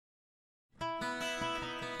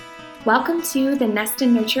Welcome to the Nest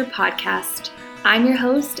and Nurture podcast. I'm your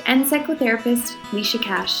host and psychotherapist, Leisha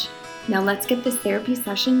Cash. Now let's get this therapy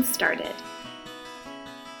session started.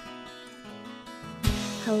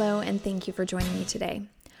 Hello, and thank you for joining me today.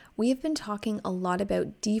 We have been talking a lot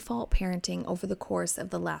about default parenting over the course of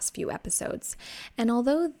the last few episodes. And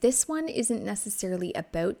although this one isn't necessarily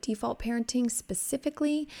about default parenting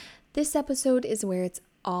specifically, this episode is where it's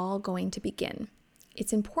all going to begin.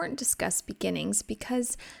 It's important to discuss beginnings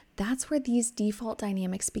because that's where these default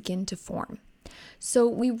dynamics begin to form. So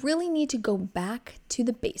we really need to go back to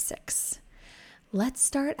the basics. Let's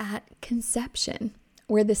start at conception,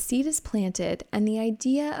 where the seed is planted and the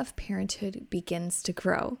idea of parenthood begins to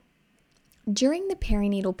grow. During the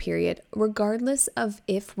perinatal period, regardless of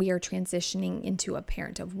if we are transitioning into a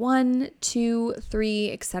parent of 1, 2,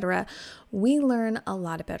 3, etc., we learn a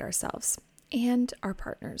lot about ourselves and our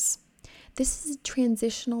partners. This is a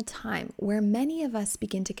transitional time where many of us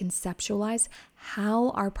begin to conceptualize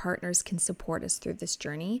how our partners can support us through this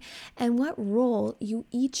journey and what role you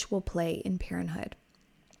each will play in parenthood.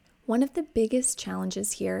 One of the biggest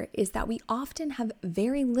challenges here is that we often have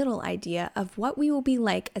very little idea of what we will be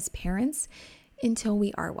like as parents until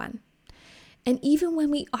we are one. And even when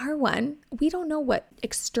we are one, we don't know what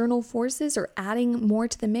external forces or adding more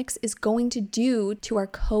to the mix is going to do to our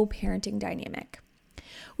co-parenting dynamic.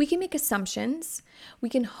 We can make assumptions, we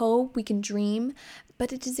can hope, we can dream,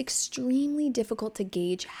 but it is extremely difficult to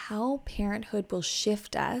gauge how parenthood will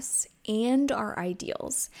shift us and our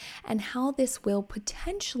ideals, and how this will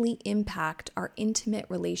potentially impact our intimate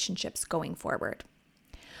relationships going forward.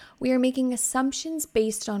 We are making assumptions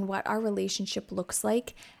based on what our relationship looks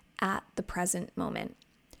like at the present moment.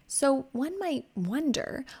 So one might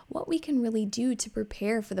wonder what we can really do to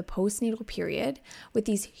prepare for the postnatal period with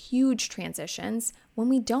these huge transitions when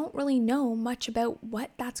we don't really know much about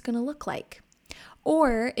what that's going to look like.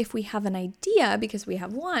 Or if we have an idea because we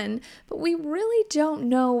have one, but we really don't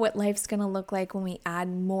know what life's going to look like when we add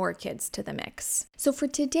more kids to the mix. So for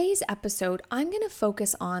today's episode, I'm going to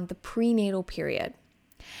focus on the prenatal period.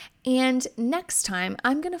 And next time,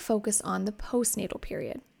 I'm going to focus on the postnatal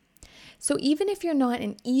period. So even if you're not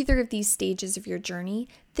in either of these stages of your journey,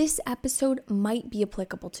 this episode might be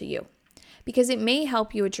applicable to you because it may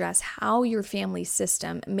help you address how your family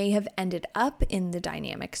system may have ended up in the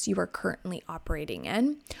dynamics you are currently operating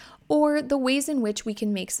in, or the ways in which we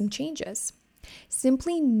can make some changes.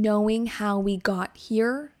 Simply knowing how we got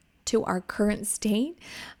here to our current state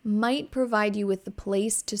might provide you with the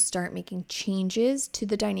place to start making changes to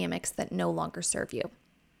the dynamics that no longer serve you.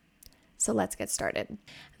 So let's get started.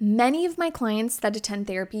 Many of my clients that attend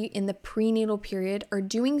therapy in the prenatal period are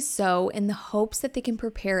doing so in the hopes that they can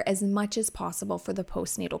prepare as much as possible for the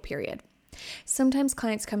postnatal period. Sometimes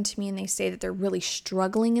clients come to me and they say that they're really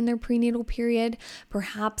struggling in their prenatal period.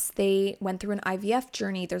 Perhaps they went through an IVF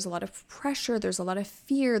journey. There's a lot of pressure. There's a lot of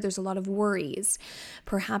fear. There's a lot of worries.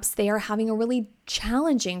 Perhaps they are having a really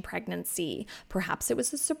challenging pregnancy. Perhaps it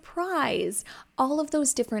was a surprise. All of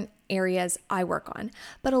those different areas I work on.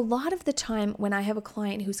 But a lot of the time when I have a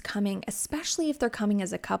client who's coming, especially if they're coming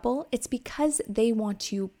as a couple, it's because they want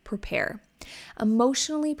to prepare.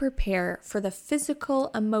 Emotionally prepare for the physical,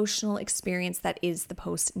 emotional experience that is the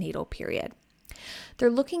postnatal period. They're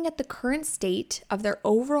looking at the current state of their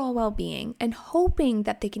overall well-being and hoping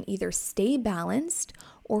that they can either stay balanced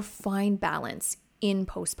or find balance in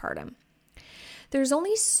postpartum. There's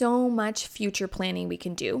only so much future planning we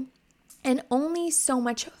can do and only so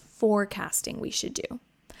much forecasting we should do.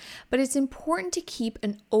 But it's important to keep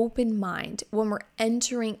an open mind when we're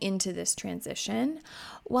entering into this transition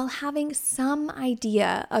while having some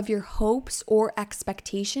idea of your hopes or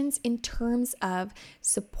expectations in terms of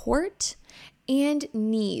support and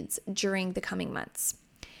needs during the coming months.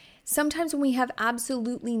 Sometimes when we have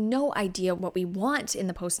absolutely no idea what we want in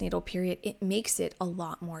the postnatal period, it makes it a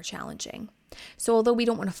lot more challenging. So although we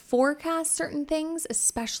don't want to forecast certain things,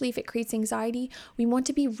 especially if it creates anxiety, we want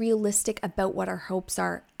to be realistic about what our hopes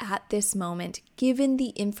are at this moment, given the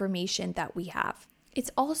information that we have.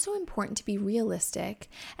 It's also important to be realistic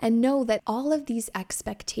and know that all of these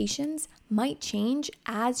expectations might change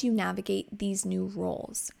as you navigate these new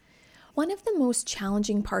roles. One of the most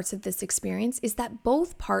challenging parts of this experience is that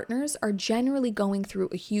both partners are generally going through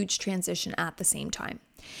a huge transition at the same time.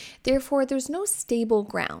 Therefore, there's no stable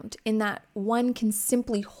ground in that one can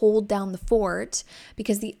simply hold down the fort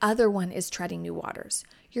because the other one is treading new waters.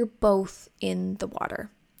 You're both in the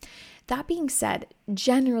water. That being said,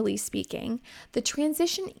 generally speaking, the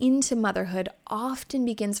transition into motherhood often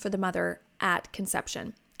begins for the mother at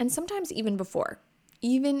conception, and sometimes even before,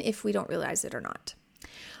 even if we don't realize it or not.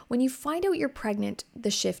 When you find out you're pregnant,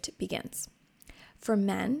 the shift begins. For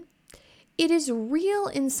men, it is real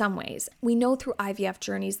in some ways. We know through IVF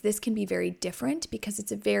journeys, this can be very different because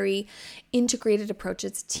it's a very integrated approach.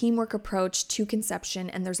 It's a teamwork approach to conception,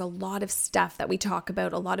 and there's a lot of stuff that we talk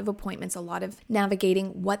about, a lot of appointments, a lot of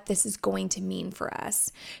navigating what this is going to mean for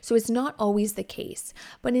us. So it's not always the case,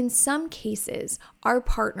 but in some cases, our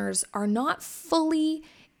partners are not fully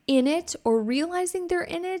in it or realizing they're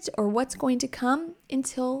in it or what's going to come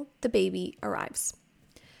until the baby arrives.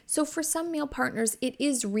 So for some male partners, it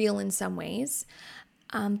is real in some ways,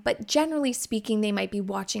 but generally speaking, they might be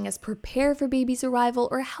watching us prepare for baby's arrival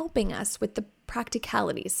or helping us with the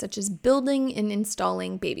practicalities, such as building and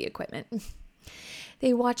installing baby equipment.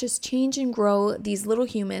 They watch us change and grow these little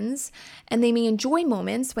humans, and they may enjoy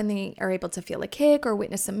moments when they are able to feel a kick or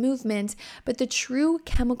witness some movement, but the true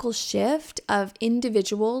chemical shift of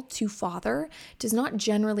individual to father does not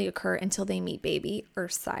generally occur until they meet baby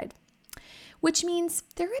earthside, which means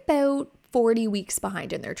they're about 40 weeks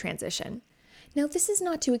behind in their transition. Now, this is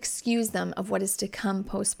not to excuse them of what is to come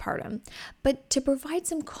postpartum, but to provide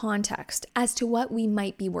some context as to what we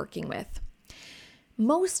might be working with.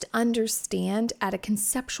 Most understand at a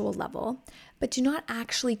conceptual level, but do not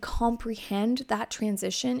actually comprehend that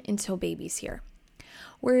transition until baby's here.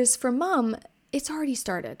 Whereas for mom, it's already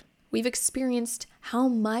started. We've experienced how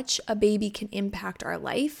much a baby can impact our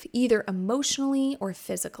life, either emotionally or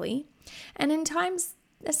physically, and in times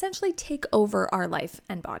essentially take over our life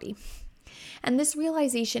and body. And this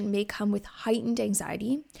realization may come with heightened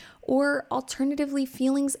anxiety or alternatively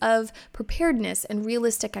feelings of preparedness and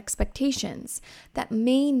realistic expectations that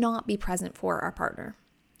may not be present for our partner.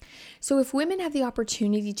 So if women have the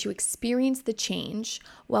opportunity to experience the change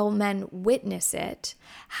while men witness it,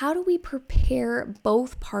 how do we prepare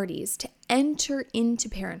both parties to enter into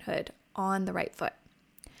parenthood on the right foot?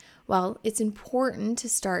 Well, it's important to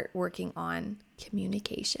start working on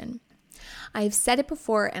communication. I've said it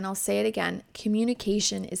before and I'll say it again,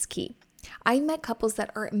 communication is key. I met couples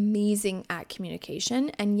that are amazing at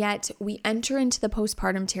communication, and yet we enter into the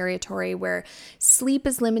postpartum territory where sleep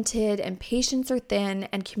is limited and patience are thin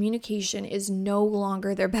and communication is no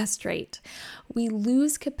longer their best trait. We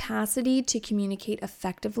lose capacity to communicate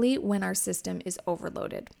effectively when our system is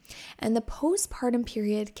overloaded, and the postpartum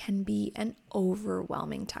period can be an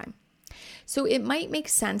overwhelming time. So it might make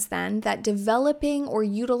sense then that developing or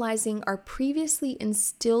utilizing our previously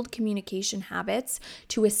instilled communication habits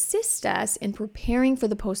to assist us in preparing for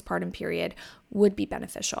the postpartum period would be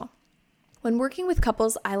beneficial. When working with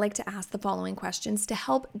couples, I like to ask the following questions to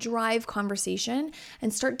help drive conversation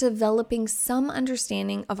and start developing some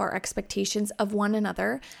understanding of our expectations of one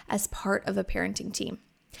another as part of a parenting team.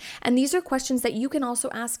 And these are questions that you can also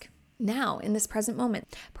ask now in this present moment.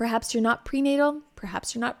 Perhaps you're not prenatal,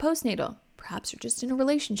 perhaps you're not postnatal, perhaps you're just in a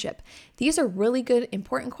relationship. These are really good,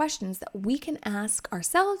 important questions that we can ask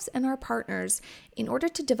ourselves and our partners in order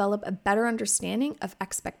to develop a better understanding of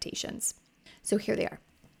expectations. So here they are.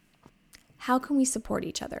 How can we support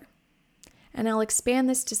each other? And I'll expand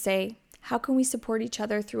this to say, how can we support each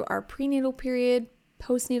other through our prenatal period,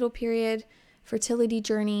 postnatal period, fertility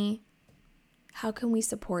journey? How can we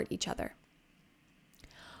support each other?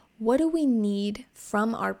 What do we need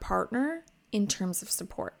from our partner in terms of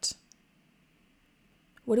support?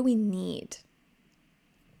 What do we need?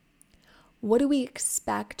 What do we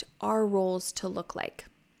expect our roles to look like?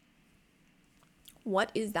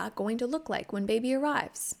 What is that going to look like when baby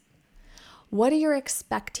arrives? What are your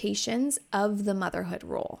expectations of the motherhood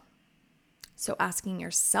role? So asking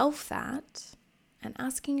yourself that and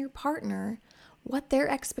asking your partner what their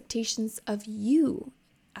expectations of you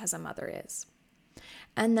as a mother is.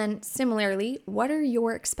 And then similarly, what are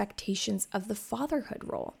your expectations of the fatherhood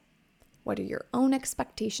role? What are your own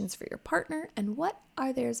expectations for your partner, and what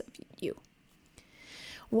are theirs of you?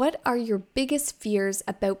 What are your biggest fears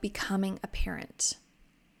about becoming a parent?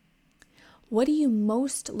 What are you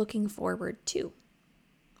most looking forward to?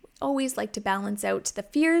 We always like to balance out the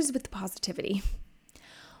fears with the positivity.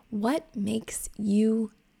 What makes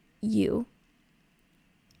you you?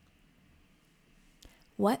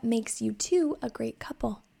 What makes you two a great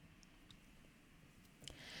couple?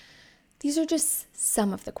 These are just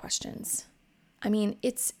some of the questions. I mean,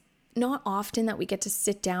 it's not often that we get to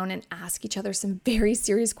sit down and ask each other some very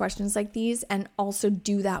serious questions like these and also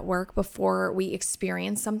do that work before we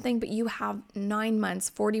experience something, but you have 9 months,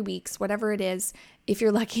 40 weeks, whatever it is, if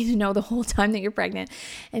you're lucky to know the whole time that you're pregnant,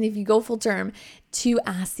 and if you go full term, to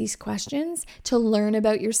ask these questions, to learn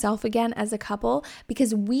about yourself again as a couple,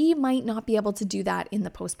 because we might not be able to do that in the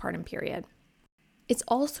postpartum period. It's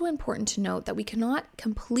also important to note that we cannot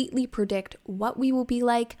completely predict what we will be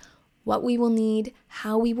like, what we will need,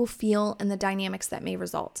 how we will feel, and the dynamics that may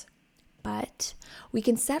result. but we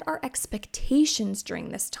can set our expectations during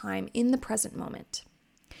this time in the present moment.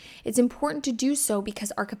 It's important to do so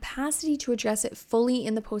because our capacity to address it fully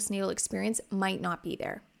in the postnatal experience might not be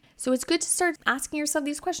there. So it's good to start asking yourself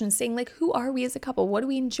these questions, saying like, who are we as a couple? What do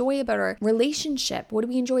we enjoy about our relationship? What do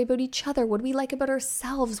we enjoy about each other? What do we like about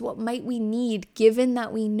ourselves? What might we need, given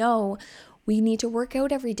that we know we need to work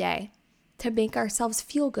out every day to make ourselves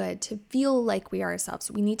feel good, to feel like we are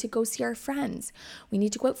ourselves. We need to go see our friends. We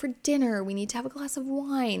need to go out for dinner. We need to have a glass of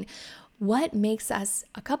wine. What makes us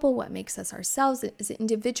a couple? What makes us ourselves as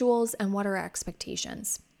individuals? And what are our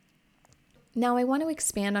expectations? Now, I want to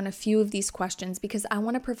expand on a few of these questions because I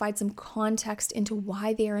want to provide some context into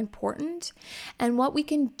why they are important and what we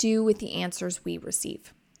can do with the answers we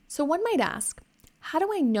receive. So one might ask, how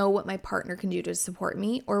do I know what my partner can do to support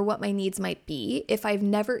me or what my needs might be if I've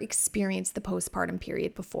never experienced the postpartum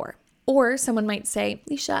period before? Or someone might say,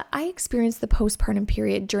 Leisha, I experienced the postpartum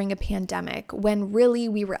period during a pandemic when really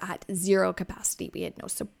we were at zero capacity. We had no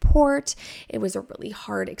support. It was a really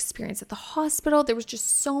hard experience at the hospital. There was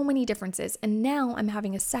just so many differences. And now I'm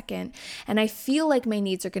having a second and I feel like my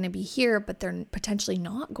needs are going to be here, but they're potentially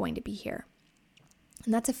not going to be here.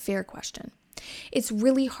 And that's a fair question. It's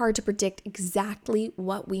really hard to predict exactly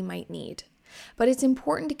what we might need, but it's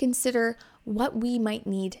important to consider what we might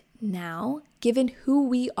need now, given who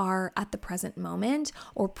we are at the present moment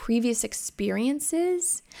or previous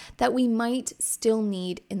experiences that we might still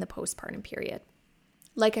need in the postpartum period.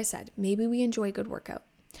 Like I said, maybe we enjoy good workout.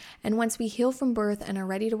 And once we heal from birth and are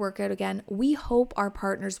ready to work out again, we hope our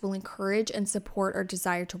partners will encourage and support our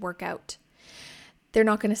desire to work out. They're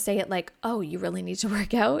not going to say it like, oh, you really need to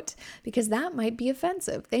work out, because that might be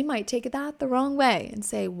offensive. They might take that the wrong way and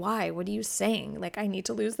say, why? What are you saying? Like, I need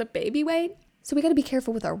to lose the baby weight? So we got to be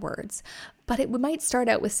careful with our words. But we might start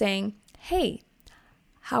out with saying, hey,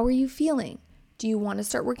 how are you feeling? Do you want to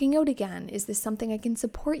start working out again? Is this something I can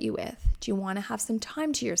support you with? Do you want to have some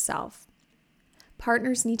time to yourself?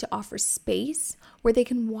 Partners need to offer space where they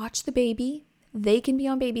can watch the baby, they can be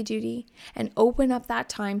on baby duty, and open up that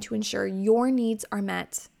time to ensure your needs are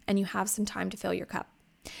met and you have some time to fill your cup.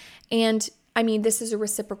 And I mean, this is a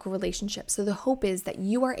reciprocal relationship. So the hope is that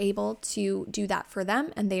you are able to do that for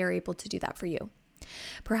them and they are able to do that for you.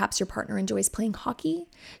 Perhaps your partner enjoys playing hockey,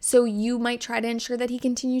 so you might try to ensure that he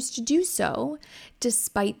continues to do so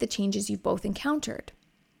despite the changes you've both encountered.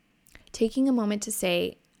 Taking a moment to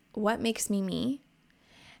say, what makes me me?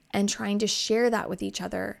 And trying to share that with each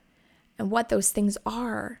other and what those things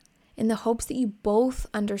are, in the hopes that you both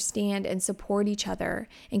understand and support each other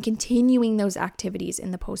in continuing those activities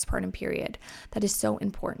in the postpartum period. That is so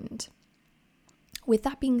important. With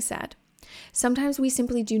that being said, sometimes we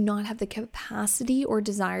simply do not have the capacity or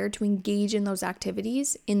desire to engage in those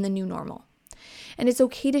activities in the new normal. And it's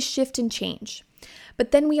okay to shift and change.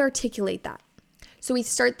 But then we articulate that. So we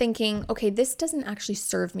start thinking, okay, this doesn't actually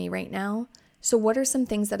serve me right now. So what are some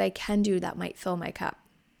things that I can do that might fill my cup?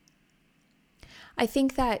 I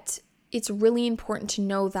think that it's really important to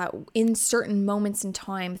know that in certain moments in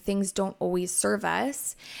time, things don't always serve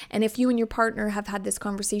us. And if you and your partner have had this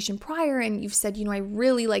conversation prior and you've said, I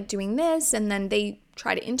really like doing this, and then they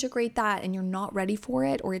try to integrate that and you're not ready for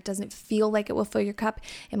it, or it doesn't feel like it will fill your cup,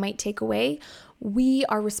 it might take away, we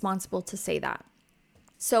are responsible to say that.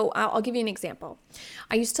 So I'll give you an example.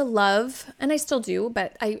 I used to love, and I still do,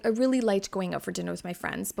 but I really liked going out for dinner with my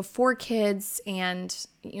friends before kids and,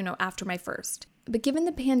 after my first. But given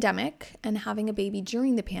the pandemic and having a baby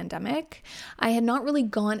during the pandemic, I had not really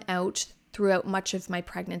gone out throughout much of my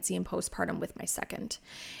pregnancy and postpartum with my second.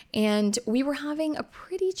 And we were having a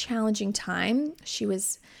pretty challenging time. She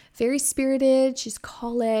was very spirited, she's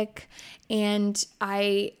colic, and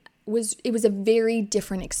it was a very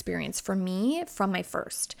different experience for me from my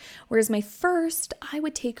first. Whereas my first, I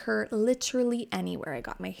would take her literally anywhere. I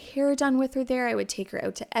got my hair done with her there. I would take her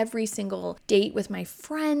out to every single date with my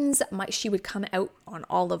friends. She would come out on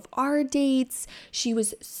all of our dates. She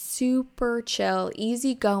was super chill,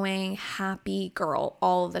 easygoing, happy girl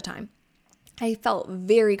all the time. I felt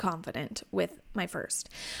very confident with my first.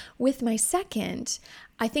 With my second,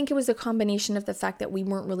 I think it was a combination of the fact that we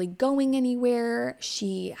weren't really going anywhere.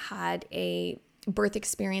 She had a birth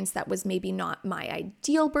experience that was maybe not my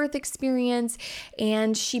ideal birth experience,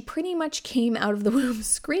 and she pretty much came out of the womb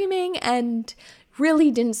screaming and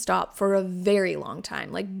really didn't stop for a very long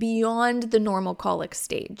time, like beyond the normal colic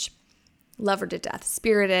stage. Love her to death,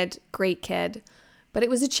 spirited, great kid, but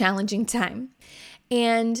it was a challenging time.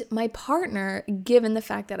 And my partner, given the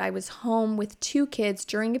fact that I was home with 2 kids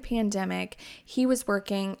during a pandemic, he was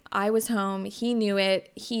working, I was home, he knew it.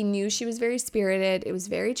 He knew she was very spirited. It was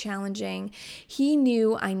very challenging. He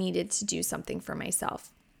knew I needed to do something for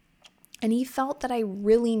myself. and he felt that I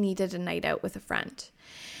really needed a night out with a friend.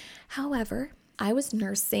 However, I was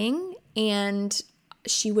nursing and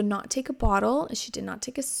she would not take a bottle. She did not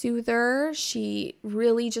take a soother. She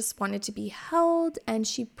really just wanted to be held, and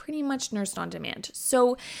she pretty much nursed on demand.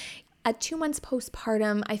 So at 2 months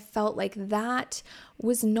postpartum, I felt like that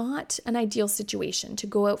was not an ideal situation to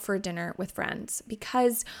go out for a dinner with friends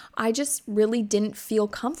because I just really didn't feel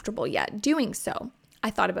comfortable yet doing so. I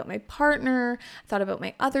thought about my partner, I thought about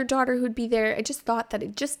my other daughter who'd be there. I just thought that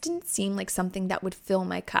it just didn't seem like something that would fill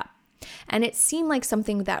my cup. And it seemed like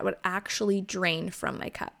something that would actually drain from my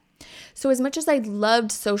cup. So as much as I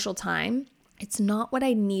loved social time, it's not what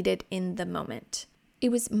I needed in the moment. It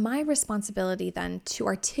was my responsibility then to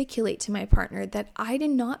articulate to my partner that I did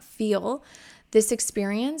not feel this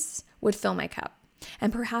experience would fill my cup,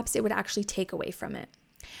 and perhaps it would actually take away from it.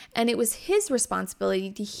 And it was his responsibility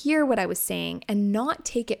to hear what I was saying and not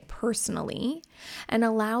take it personally and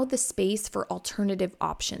allow the space for alternative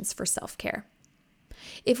options for self-care.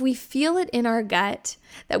 If we feel it in our gut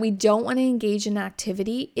that we don't want to engage in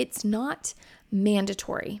activity, it's not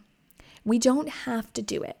mandatory. We don't have to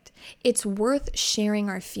do it. It's worth sharing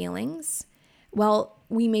our feelings. While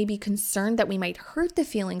we may be concerned that we might hurt the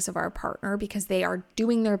feelings of our partner because they are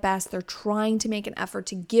doing their best, they're trying to make an effort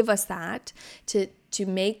to give us that, to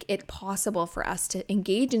make it possible for us to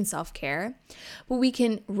engage in self-care, but we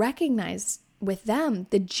can recognize with them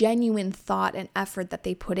the genuine thought and effort that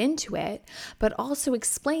they put into it, but also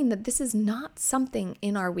explain that this is not something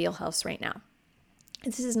in our wheelhouse right now.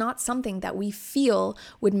 This is not something that we feel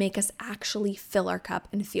would make us actually fill our cup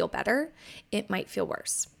and feel better. It might feel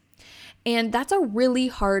worse. And that's a really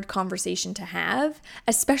hard conversation to have,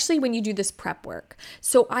 especially when you do this prep work.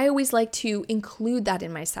 So I always like to include that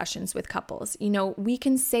in my sessions with couples. We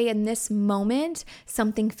can say in this moment,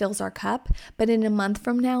 something fills our cup, but in a month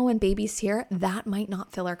from now when baby's here, that might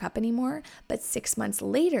not fill our cup anymore. But 6 months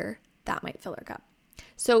later, that might fill our cup.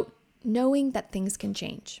 So knowing that things can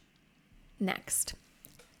change. Next,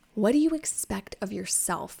 what do you expect of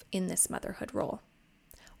yourself in this motherhood role?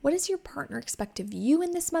 What does your partner expect of you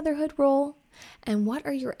in this motherhood role? And what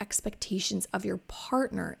are your expectations of your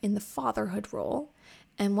partner in the fatherhood role?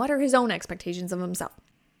 And what are his own expectations of himself?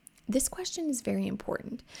 This question is very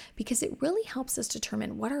important because it really helps us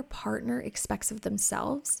determine what our partner expects of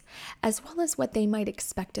themselves, as well as what they might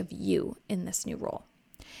expect of you in this new role.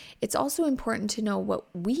 It's also important to know what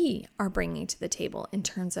we are bringing to the table in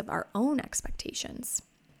terms of our own expectations.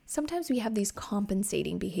 Sometimes we have these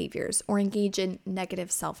compensating behaviors or engage in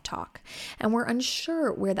negative self-talk, and we're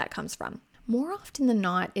unsure where that comes from. More often than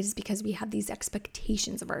not, it is because we have these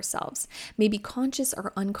expectations of ourselves, maybe conscious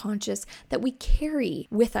or unconscious, that we carry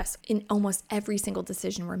with us in almost every single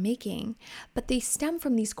decision we're making, but they stem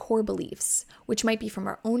from these core beliefs, which might be from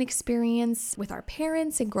our own experience with our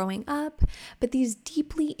parents and growing up, but these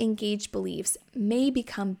deeply engaged beliefs may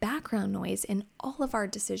become background noise in all of our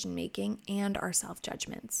decision making and our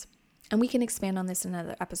self-judgments. And we can expand on this in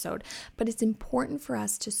another episode, but it's important for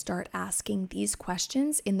us to start asking these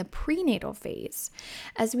questions in the prenatal phase,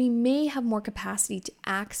 as we may have more capacity to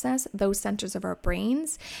access those centers of our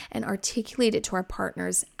brains and articulate it to our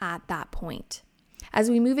partners at that point. As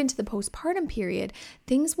we move into the postpartum period,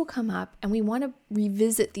 things will come up and we want to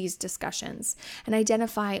revisit these discussions and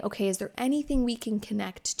identify, okay, is there anything we can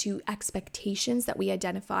connect to expectations that we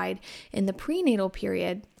identified in the prenatal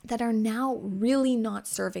period that are now really not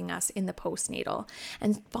serving us in the postnatal,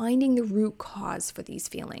 and finding the root cause for these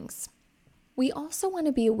feelings. We also want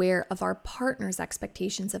to be aware of our partner's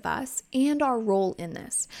expectations of us and our role in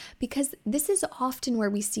this, because this is often where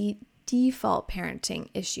we see default parenting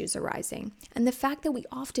issues arising, and the fact that we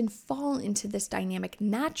often fall into this dynamic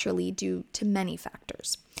naturally due to many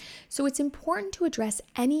factors. So it's important to address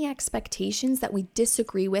any expectations that we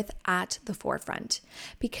disagree with at the forefront,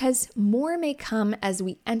 because more may come as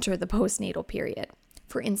we enter the postnatal period.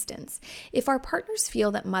 For instance, if our partners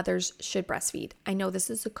feel that mothers should breastfeed, I know this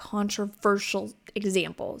is a controversial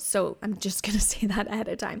example, so I'm just going to say that ahead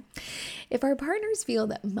of time. If our partners feel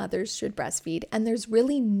that mothers should breastfeed and there's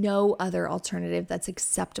really no other alternative that's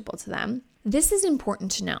acceptable to them, this is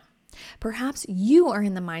important to know. Perhaps you are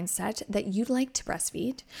in the mindset that you'd like to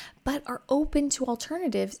breastfeed, but are open to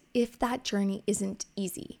alternatives if that journey isn't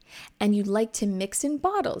easy, and you'd like to mix in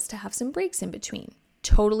bottles to have some breaks in between.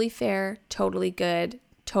 Totally fair, totally good,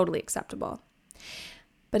 totally acceptable.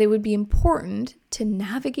 But it would be important to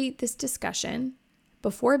navigate this discussion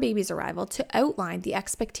before baby's arrival to outline the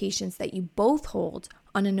expectations that you both hold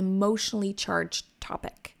on an emotionally charged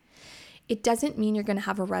topic. It doesn't mean you're going to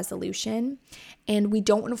have a resolution, and we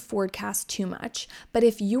don't want to forecast too much. But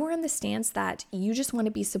if you're in the stance that you just want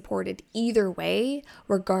to be supported either way,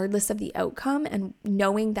 regardless of the outcome, and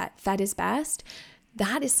knowing that that is best,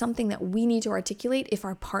 that is something that we need to articulate if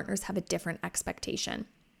our partners have a different expectation,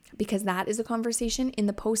 because that is a conversation in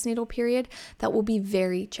the postnatal period that will be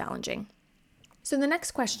very challenging. So the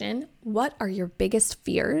next question, what are your biggest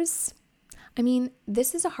fears? I mean,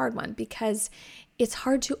 this is a hard one because it's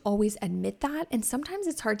hard to always admit that, and sometimes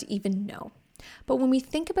it's hard to even know. But when we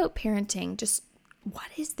think about parenting, just what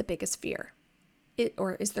is the biggest fear?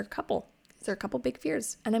 Or is there a couple? Is there a couple big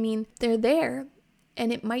fears? And I mean, they're there,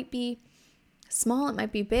 and it might be small, it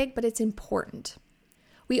might be big, but it's important.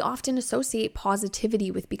 We often associate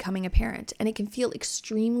positivity with becoming a parent, and it can feel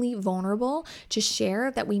extremely vulnerable to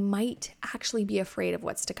share that we might actually be afraid of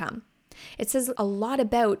what's to come. It says a lot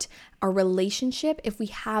about our relationship if we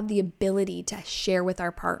have the ability to share with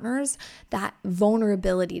our partners that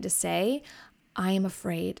vulnerability to say, I am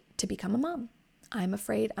afraid to become a mom. I'm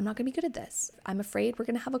afraid I'm not going to be good at this. I'm afraid we're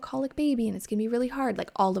going to have a colic baby and it's going to be really hard,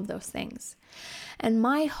 like all of those things. And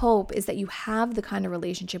my hope is that you have the kind of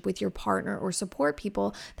relationship with your partner or support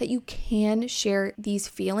people that you can share these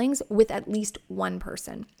feelings with at least one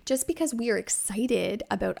person. Just because we are excited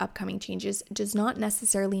about upcoming changes does not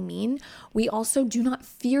necessarily mean we also do not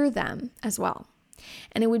fear them as well.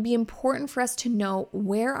 And it would be important for us to know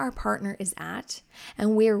where our partner is at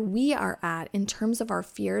and where we are at in terms of our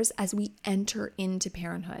fears as we enter into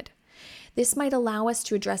parenthood. This might allow us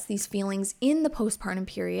to address these feelings in the postpartum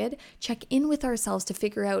period, check in with ourselves to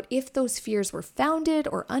figure out if those fears were founded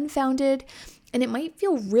or unfounded, and it might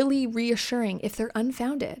feel really reassuring if they're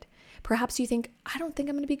unfounded. Perhaps you think, I don't think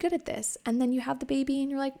I'm going to be good at this. And then you have the baby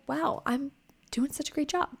and you're like, wow, I'm doing such a great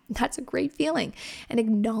job. That's a great feeling. And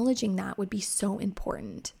acknowledging that would be so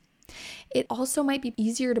important. It also might be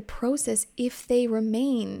easier to process if they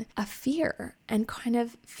remain a fear and kind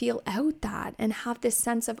of feel out that and have this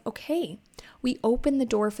sense of, okay, we open the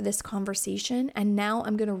door for this conversation and now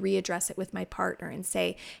I'm going to readdress it with my partner and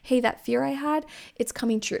say, hey, that fear I had, it's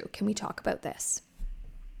coming true. Can we talk about this?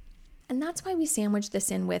 And that's why we sandwich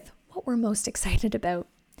this in with what we're most excited about.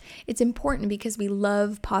 It's important because we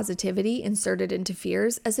love positivity inserted into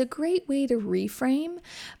fears as a great way to reframe,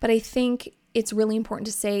 but I think it's really important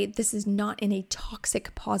to say this is not in a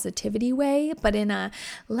toxic positivity way, but in a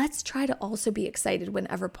let's try to also be excited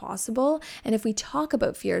whenever possible. And if we talk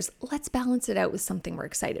about fears, let's balance it out with something we're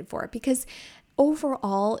excited for, because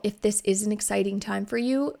overall, if this is an exciting time for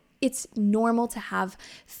you, it's normal to have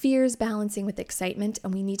fears balancing with excitement,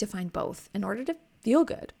 and we need to find both in order to feel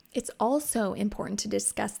good. It's also important to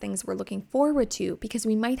discuss things we're looking forward to because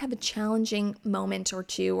we might have a challenging moment or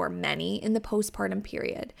two or many in the postpartum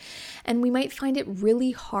period, and we might find it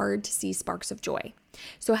really hard to see sparks of joy.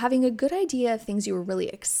 So having a good idea of things you were really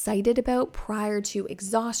excited about prior to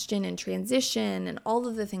exhaustion and transition and all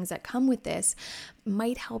of the things that come with this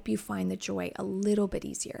might help you find the joy a little bit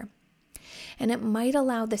easier. And it might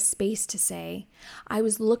allow the space to say, I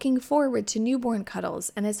was looking forward to newborn cuddles,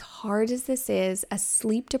 and as hard as this is, as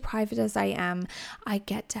sleep deprived as I am, I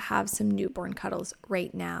get to have some newborn cuddles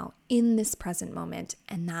right now in this present moment,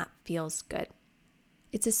 and that feels good.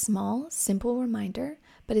 It's a small, simple reminder,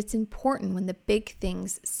 but it's important when the big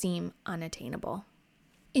things seem unattainable.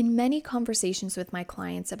 In many conversations with my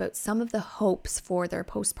clients about some of the hopes for their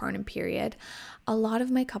postpartum period, a lot of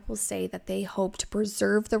my couples say that they hope to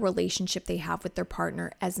preserve the relationship they have with their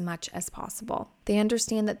partner as much as possible. They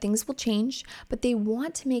understand that things will change, but they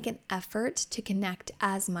want to make an effort to connect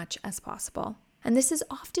as much as possible. And this is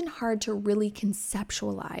often hard to really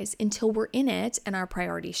conceptualize until we're in it and our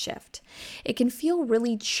priorities shift. It can feel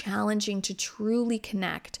really challenging to truly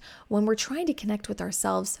connect when we're trying to connect with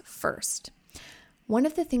ourselves first. One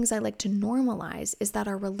of the things I like to normalize is that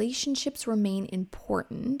our relationships remain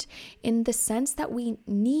important in the sense that we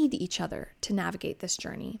need each other to navigate this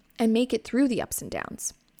journey and make it through the ups and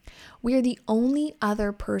downs. We are the only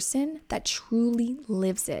other person that truly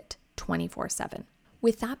lives it 24/7.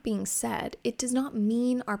 With that being said, it does not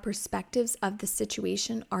mean our perspectives of the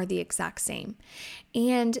situation are the exact same.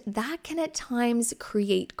 And that can at times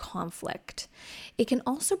create conflict. It can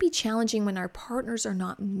also be challenging when our partners are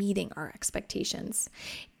not meeting our expectations.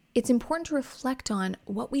 It's important to reflect on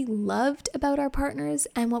what we loved about our partners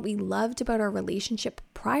and what we loved about our relationship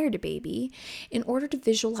prior to baby in order to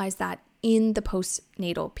visualize that in the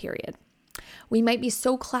postnatal period. We might be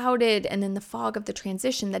so clouded and in the fog of the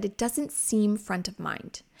transition that it doesn't seem front of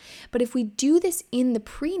mind. But if we do this in the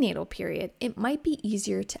prenatal period, it might be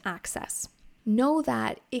easier to access. Know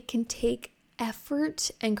that it can take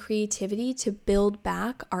effort and creativity to build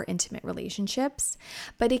back our intimate relationships,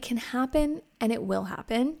 but it can happen and it will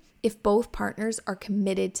happen if both partners are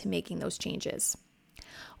committed to making those changes.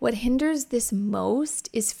 What hinders this most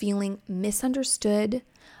is feeling misunderstood,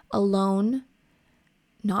 alone,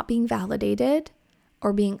 not being validated,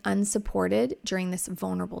 or being unsupported during this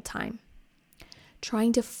vulnerable time.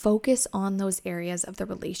 Trying to focus on those areas of the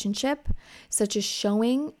relationship, such as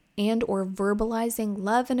showing and or verbalizing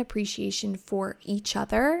love and appreciation for each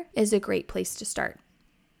other, is a great place to start.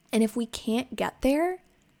 And if we can't get there,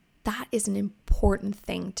 that is an important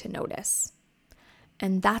thing to notice.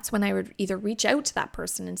 And that's when I would either reach out to that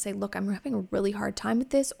person and say, look, I'm having a really hard time with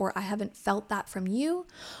this, or I haven't felt that from you,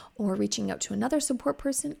 or reaching out to another support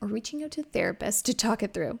person, or reaching out to a therapist to talk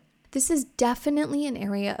it through. This is definitely an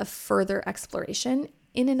area of further exploration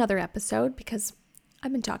in another episode because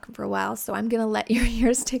I've been talking for a while, so I'm going to let your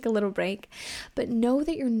ears take a little break. But know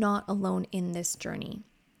that you're not alone in this journey.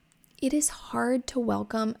 It is hard to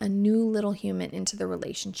welcome a new little human into the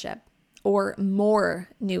relationship, or more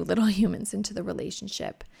new little humans into the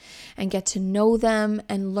relationship, and get to know them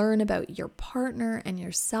and learn about your partner and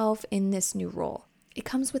yourself in this new role. It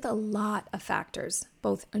comes with a lot of factors,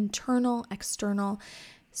 both internal, external,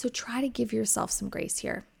 so try to give yourself some grace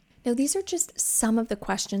here. Now, these are just some of the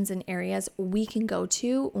questions and areas we can go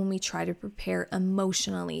to when we try to prepare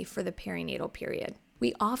emotionally for the perinatal period.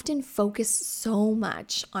 We often focus so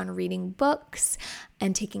much on reading books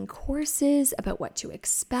and taking courses about what to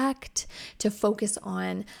expect, to focus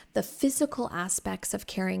on the physical aspects of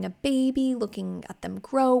carrying a baby, looking at them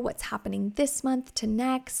grow, what's happening this month to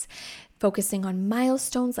next, focusing on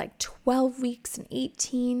milestones like 12 weeks and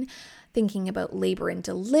 18, thinking about labor and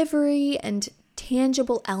delivery and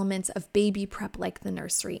tangible elements of baby prep like the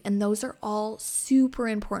nursery. And those are all super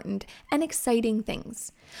important and exciting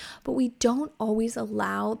things. But we don't always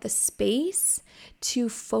allow the space to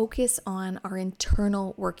focus on our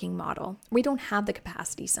internal working model. We don't have the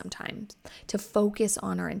capacity sometimes to focus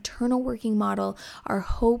on our internal working model, our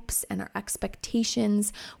hopes and our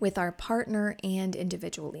expectations with our partner and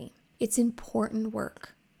individually. It's important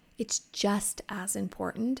work. It's just as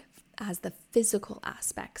important as the physical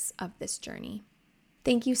aspects of this journey.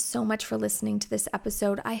 Thank you so much for listening to this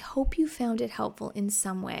episode. I hope you found it helpful in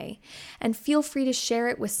some way, and feel free to share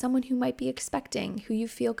it with someone who might be expecting, who you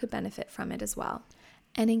feel could benefit from it as well.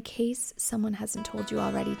 And in case someone hasn't told you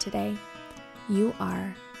already today, you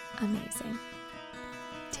are amazing.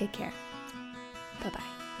 Take care.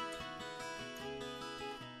 Bye-bye.